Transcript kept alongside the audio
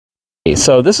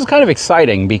So this is kind of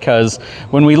exciting because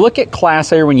when we look at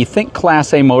Class A, or when you think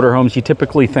Class A motorhomes, you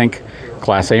typically think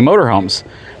Class A motorhomes.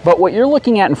 But what you're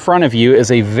looking at in front of you is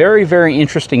a very, very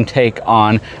interesting take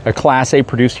on a Class A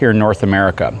produced here in North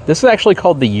America. This is actually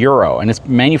called the Euro, and it's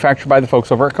manufactured by the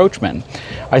folks over at Coachmen.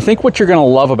 I think what you're going to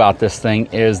love about this thing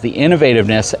is the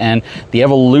innovativeness and the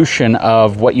evolution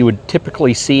of what you would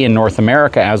typically see in North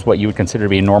America as what you would consider to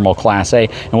be a normal Class A,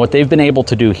 and what they've been able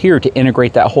to do here to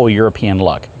integrate that whole European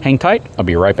look. Hang tight, I'll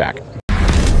be right back.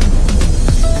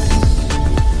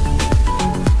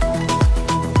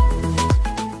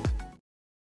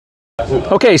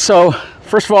 Okay, so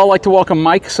first of all, I'd like to welcome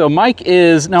Mike. So Mike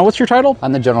is, now what's your title?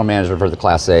 I'm the general manager for the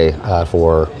Class A,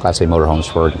 for Class A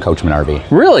motorhomes for Coachmen RV.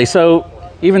 Really? So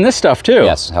even this stuff too?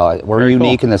 Yes, we're very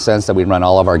unique in the sense that we run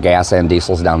all of our gas and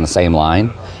diesels down the same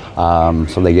line,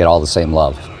 so they get all the same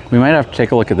love. We might have to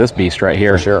take a look at this beast right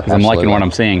here. For sure, I'm liking what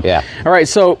I'm seeing. Yeah. All right,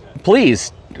 so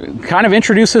please, kind of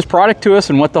introduce this product to us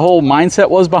and what the whole mindset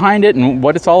was behind it and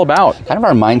what it's all about. Kind of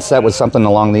our mindset was something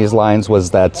along these lines,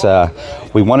 was that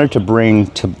we wanted to bring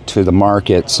to the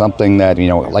market something that, you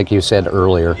know, like you said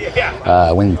earlier,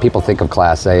 when people think of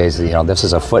Class A's, you know, this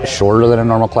is a foot shorter than a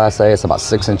normal Class A. It's about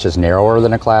 6 inches narrower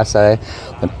than a Class A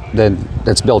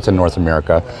that's built in North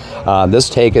America. This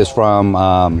take is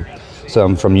from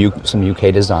some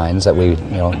UK designs that we, you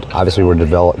know, obviously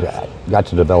got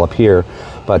to develop here,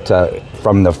 but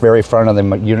from the very front of the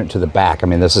unit to the back, I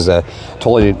mean, this is a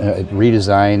totally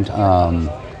redesigned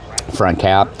front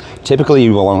cap. Typically,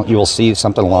 you will see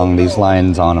something along these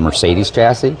lines on a Mercedes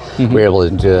chassis. Mm-hmm. We're able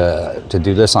to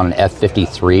do this on an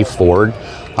F53 Ford,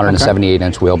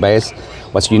 178-inch wheelbase.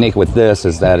 What's unique with this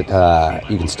is that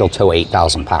you can still tow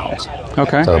 8,000 pounds.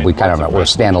 Okay. So we're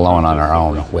standalone on our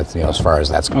own with, you know, as far as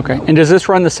that's concerned. Okay. And does this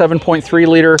run the 7.3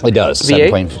 liter? It does.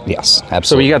 V8? Yes, absolutely.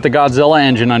 So you got the Godzilla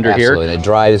engine under here. Absolutely. It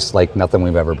drives like nothing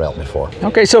we've ever built before.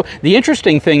 Okay. So the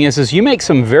interesting thing is you make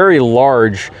some very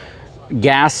large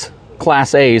gas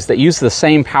Class A's that use the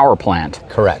same power plant.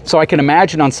 Correct. So I can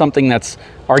imagine on something that's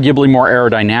arguably more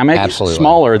aerodynamic, absolutely,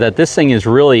 smaller, that this thing is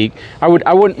really, I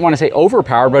wouldn't want to say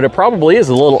overpowered, but it probably is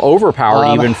a little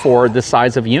overpowered even for the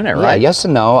size of unit, right? Yeah, yes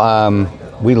and no.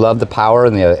 We love the power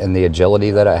and the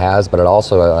agility that it has, but it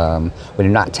also, when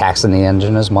you're not taxing the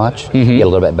engine as much, you get a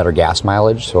little bit better gas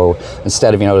mileage. So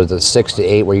instead of, you know, the 6 to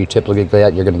 8 where you typically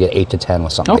get, you're going to get 8 to 10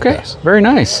 with something like this. Okay, very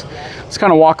nice. Let's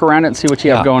kind of walk around it and see what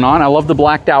you have going on. I love the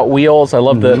blacked out wheels. I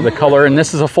love the color, and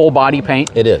this is a full body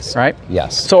paint. It is. Right?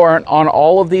 Yes. So on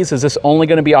all of these, is this only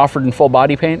going to be offered in full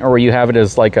body paint, or will you have it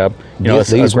as like a, you know,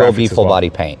 these will be full body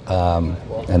paint,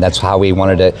 and that's how we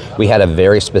wanted it. We had a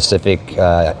very specific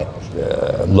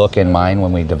look in mind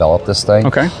when we developed this thing.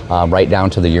 Okay. Right down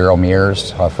to the Euro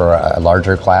mirrors for a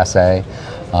larger Class A.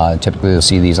 Typically, you'll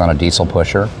see these on a diesel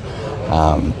pusher.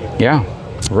 Yeah,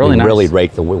 really nice. Really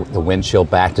rake the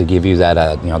windshield back to give you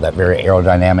that you know, that very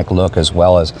aerodynamic look, as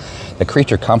well as the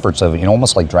creature comforts of, you know,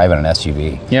 almost like driving an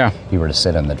SUV. Yeah. If you were to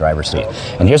sit in the driver's seat.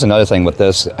 And here's another thing with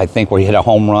this. I think we hit a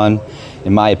home run,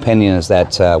 in my opinion, is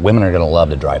that women are going to love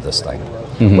to drive this thing.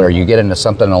 Mm-hmm. Where you get into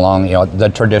something along, you know, the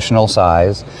traditional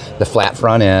size, the flat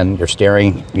front end, you're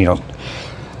staring, you know,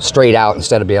 straight out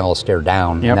instead of being able to stare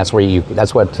down. Yep. And that's where you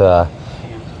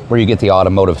get the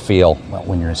automotive feel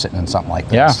when you're sitting in something like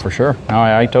this. Yeah, for sure. No,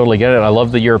 I totally get it. I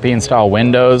love the European style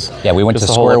windows. Yeah, we went to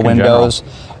square windows.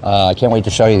 I can't wait to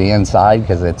show you the inside,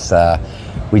 because it's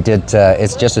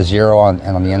it's just as Euro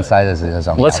on the inside as it is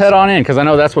on the outside. Let's head on in, because I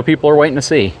know that's what people are waiting to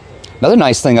see. Another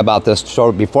nice thing about this,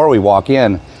 so before we walk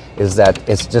in, is that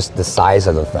it's just the size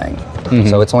of the thing. Mm-hmm.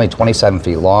 So it's only 27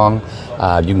 feet long.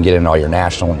 You can get in all your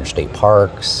national and your state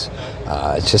parks.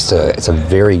 It's a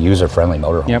very user-friendly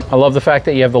motorhome. Yep, I love the fact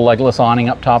that you have the legless awning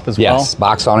up top as well. Yes,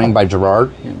 box awning by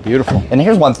Gerard. Yeah, beautiful. And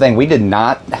here's one thing, we did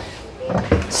not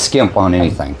skimp on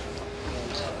anything.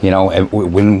 You know,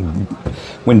 when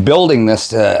building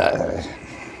this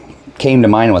came to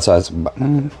mind with us,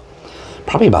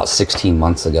 probably about 16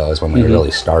 months ago is when we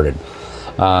really started.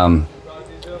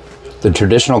 The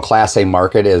traditional Class A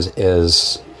market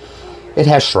it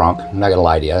has shrunk. I'm not gonna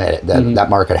lie to you, that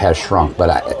market has shrunk.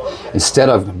 But instead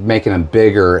of making them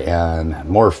bigger and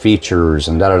more features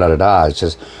and it's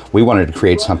just, we wanted to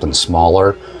create something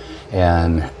smaller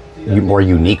and more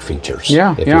unique features,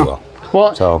 if you will.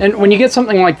 Well, and when you get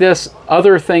something like this,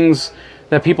 other things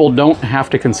that people don't have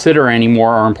to consider anymore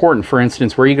are important. For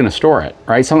instance, where are you going to store it,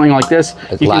 right? Something like this,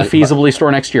 you can feasibly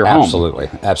store next to your home. Absolutely,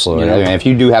 absolutely. You know? I mean, if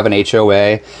you do have an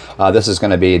HOA, this is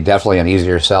going to be definitely an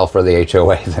easier sell for the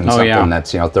HOA than something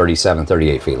that's, you know, 37,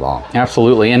 38 feet long.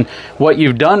 Absolutely. And what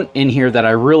you've done in here that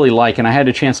I really like, and I had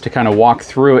a chance to kind of walk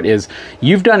through it, is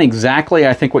you've done exactly,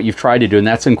 I think, what you've tried to do, and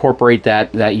that's incorporate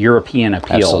that European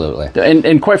appeal. Absolutely.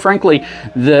 And quite frankly,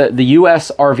 the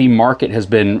U.S. RV market has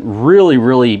been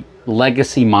really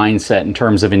legacy mindset in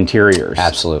terms of interiors.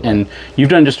 Absolutely. And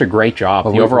you've done just a great job.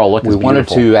 Well, the overall look is beautiful. We wanted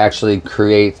to actually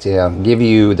create, give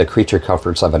you the creature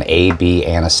comforts of an A, B,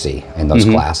 and a C in those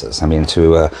classes. I mean,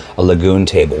 to a lagoon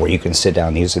table where you can sit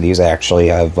down. These actually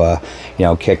have, you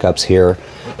know, kick-ups here.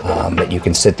 But you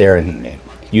can sit there and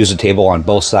use a table on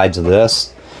both sides of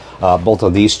this. Both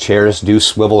of these chairs do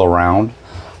swivel around.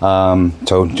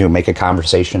 To make a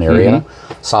conversation area.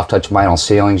 Soft touch vinyl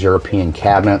ceilings, European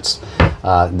cabinets.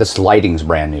 This lighting's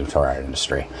brand new to our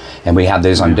industry, and we have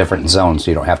these on different zones, so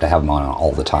you don't have to have them on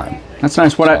all the time. That's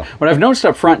nice. What I've noticed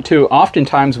up front too,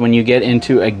 oftentimes when you get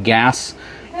into a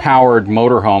gas-powered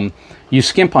motorhome, you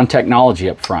skimp on technology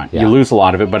up front. You lose a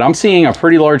lot of it, but I'm seeing a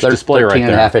pretty large display right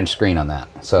there. 13.5-inch screen on that.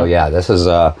 So yeah, this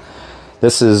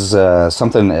is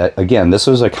something. Again, this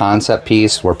was a concept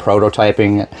piece. We're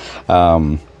prototyping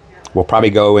it. We'll probably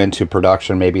go into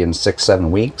production maybe in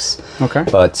 6-7 weeks. Okay.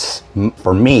 But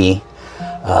for me,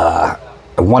 I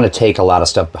want to take a lot of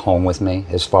stuff home with me,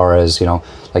 as far as, you know,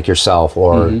 like yourself,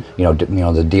 or you know,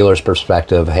 the dealer's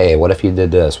perspective. Hey, what if you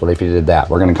did this? What if you did that?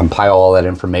 We're going to compile all that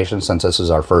information, since this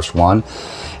is our first one,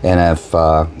 and if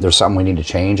there's something we need to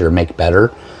change or make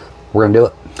better, we're going to do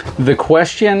it. The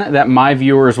question that my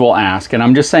viewers will ask, and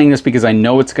I'm just saying this because I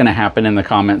know it's going to happen in the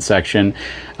comment section,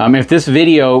 if this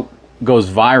video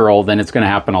goes viral, then it's going to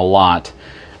happen a lot.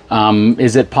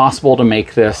 Is it possible to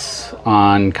make this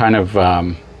on kind of,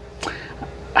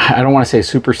 I don't want to say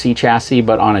Super C chassis,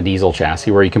 but on a diesel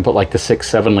chassis, where you can put like the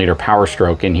 6-7 liter Power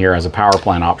Stroke in here as a power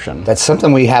plant option? That's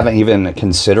something we haven't even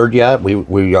considered yet. We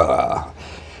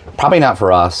probably not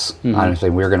for us. Honestly,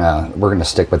 we're gonna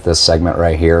stick with this segment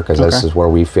right here, because this is where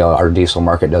we feel our diesel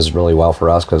market does really well for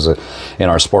us, because in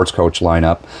our sports coach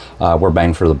lineup, we're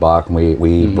bang for the buck, and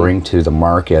we bring to the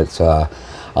market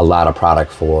a lot of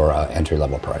product for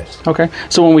entry-level price. Okay,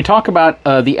 so when we talk about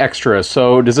the extras,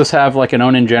 so does this have like an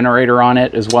own-in generator on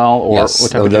it as well, or yes.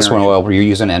 what type of this one, well, we're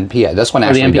using NPS. This one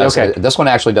actually does. This one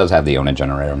actually does have the own-in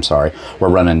generator. I'm sorry. We're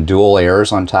running dual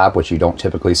airs on top, which you don't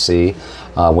typically see,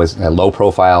 with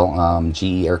low-profile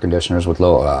GE air conditioners with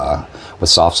with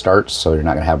soft starts, so you're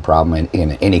not going to have a problem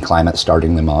in any climate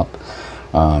starting them up.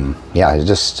 Yeah,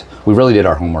 we really did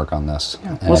our homework on this.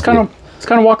 Yeah. Well, let's kind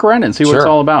of walk around and see what it's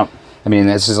all about. I mean,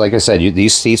 this is, like I said,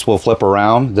 these seats will flip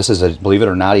around. This is believe it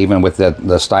or not, even with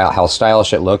the style, how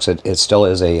stylish it looks, it still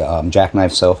is a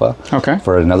jackknife sofa. Okay.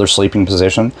 For another sleeping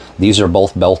position. These are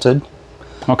both belted.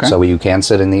 Okay. So you can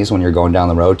sit in these when you're going down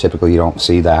the road. Typically, you don't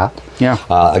see that. Yeah.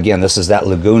 Again, this is that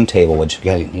lagoon table, which,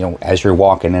 you know, as you're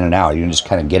walking in and out, you can just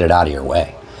kind of get it out of your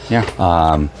way.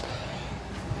 Yeah.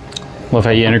 Love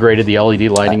how you integrated the LED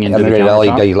lighting into the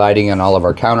countertop. LED lighting in all of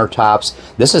our countertops.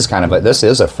 This is this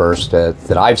is a first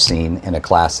that I've seen in a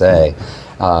Class A,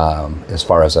 as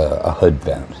far as a hood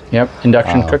vent. Yep,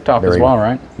 induction cooktop as well,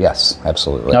 right? Yes,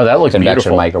 absolutely. No, that looks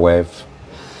Convection beautiful. Microwave.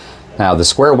 Now the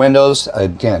square windows,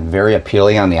 again, very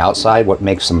appealing on the outside. What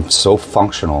makes them so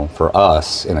functional for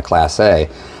us in a Class A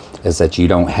is that you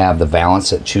don't have the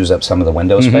valance that chews up some of the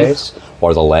window space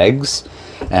or the legs.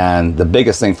 And the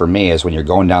biggest thing for me is when you're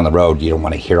going down the road, you don't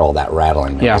want to hear all that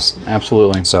rattling noise. Yes,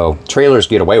 absolutely. So trailers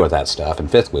get away with that stuff and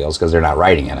fifth wheels because they're not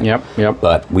riding in it. Yep.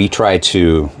 But we try to,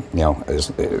 you know,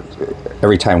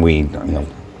 every time we, you know,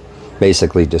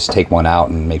 basically just take one out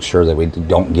and make sure that we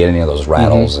don't get any of those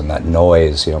rattles and that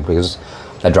noise, you know, because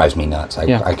that drives me nuts.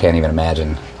 I can't even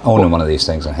imagine owning one of these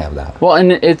things and have that. Well,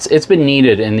 and it's been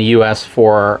needed in the U.S.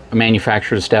 for a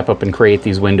manufacturer to step up and create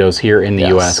these windows here in the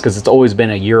U.S. because it's always been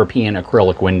a European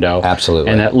acrylic window.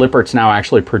 Absolutely. And that Lippert's now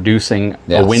actually producing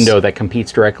a window that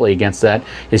competes directly against that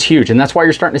is huge. And that's why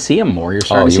you're starting to see them more. You're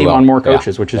starting to see them on more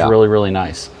coaches, which is really, really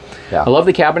nice. Yeah. I love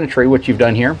the cabinetry, what you've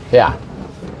done here. Yeah.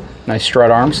 Nice strut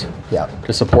arms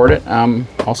to support it.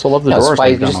 Also love the doors.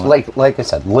 Just like I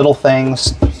said, little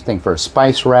things. Think for a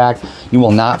spice rack. You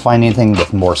will not find anything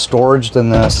with more storage than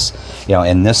this. You know,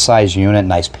 in this size unit,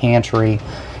 nice pantry.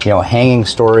 You know, hanging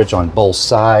storage on both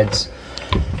sides.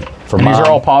 And these are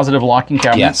all positive locking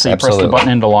cabinets. Yes, so you press the button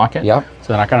in to lock it. Yep. So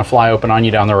they're not going to fly open on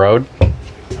you down the road.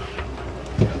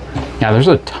 Yeah, there's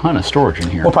a ton of storage in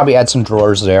here. We'll probably add some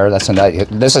drawers there.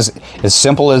 This is as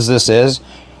simple as this is.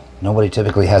 Nobody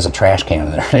typically has a trash can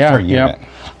in their unit.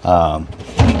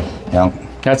 You know,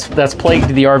 That's plagued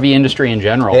the RV industry in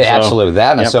general. Yeah, absolutely,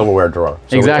 that and a silverware drawer.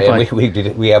 So exactly.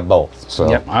 We have both. So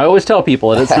yep. I always tell people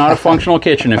that it's not a functional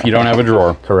kitchen if you don't have a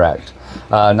drawer. Correct.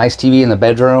 Nice TV in the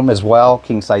bedroom as well,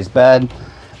 king size bed.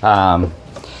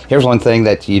 Here's one thing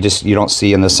that you don't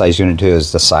see in this size unit too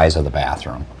is the size of the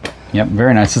bathroom. Yep,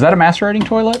 very nice. Is that a macerating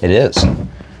toilet? It is. All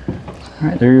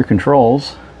right, there are your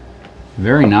controls.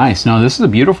 Very nice. No, this is a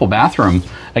beautiful bathroom.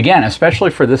 Again,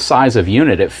 especially for this size of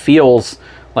unit, it feels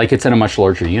like it's in a much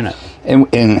larger unit. And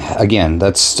again,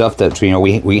 that's stuff that, you know,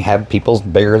 we have people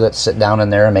bigger that sit down in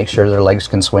there and make sure their legs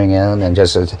can swing in, and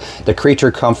just the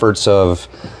creature comforts of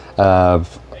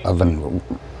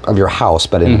your house,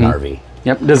 but in an RV.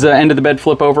 Yep. Does the end of the bed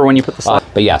flip over when you put the slide?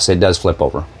 But yes, it does flip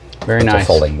over. Very nice. It's a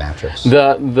folding mattress.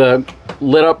 The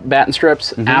lit up batten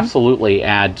strips absolutely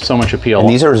add so much appeal. And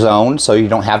these are zoned, so you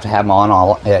don't have to have them on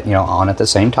on at the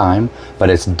same time.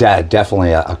 But it's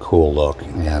definitely a cool look,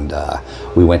 and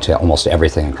we went to almost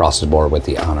everything across the board with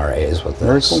the on RAs with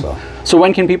this. Very cool. So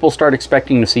when can people start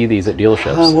expecting to see these at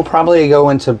dealerships? We'll probably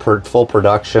go into full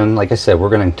production. Like I said,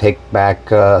 we're going to take back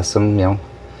some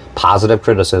positive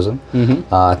criticism.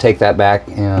 Take that back,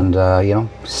 and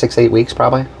 6-8 weeks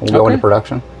probably we'll go into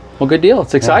production. Well, good deal.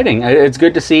 It's exciting. Yeah. It's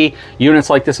good to see units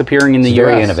like this appearing in the US.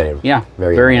 Very innovative. Yeah,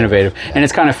 very innovative. Yeah. And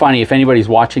it's kind of funny, if anybody's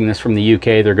watching this from the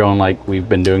UK, they're going like, we've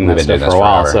been doing that stuff for a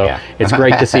while. So it's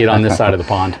great to see it on this side of the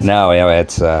pond. No,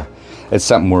 it's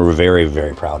something we're very,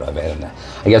 very proud of. And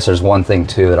I guess there's one thing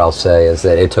too that I'll say is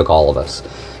that it took all of us,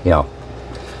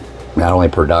 not only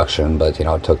production, but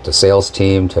it took the sales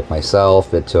team, took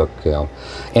myself, it took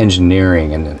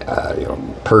engineering and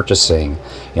purchasing.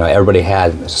 Everybody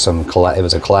had it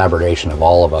was a collaboration of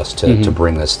all of us to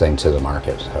bring this thing to the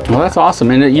market. So, well, that's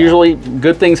awesome, and usually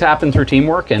good things happen through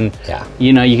teamwork, and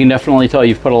you can definitely tell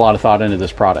you've put a lot of thought into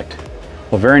this product.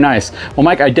 Well, very nice. Well,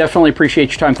 Mike, I definitely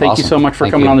appreciate your time. Thank you so much for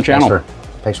coming on the channel.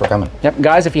 Thanks for coming. Yep,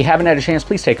 guys, if you haven't had a chance,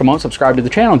 please take a moment, subscribe to the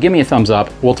channel, give me a thumbs up.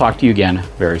 We'll talk to you again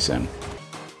very soon.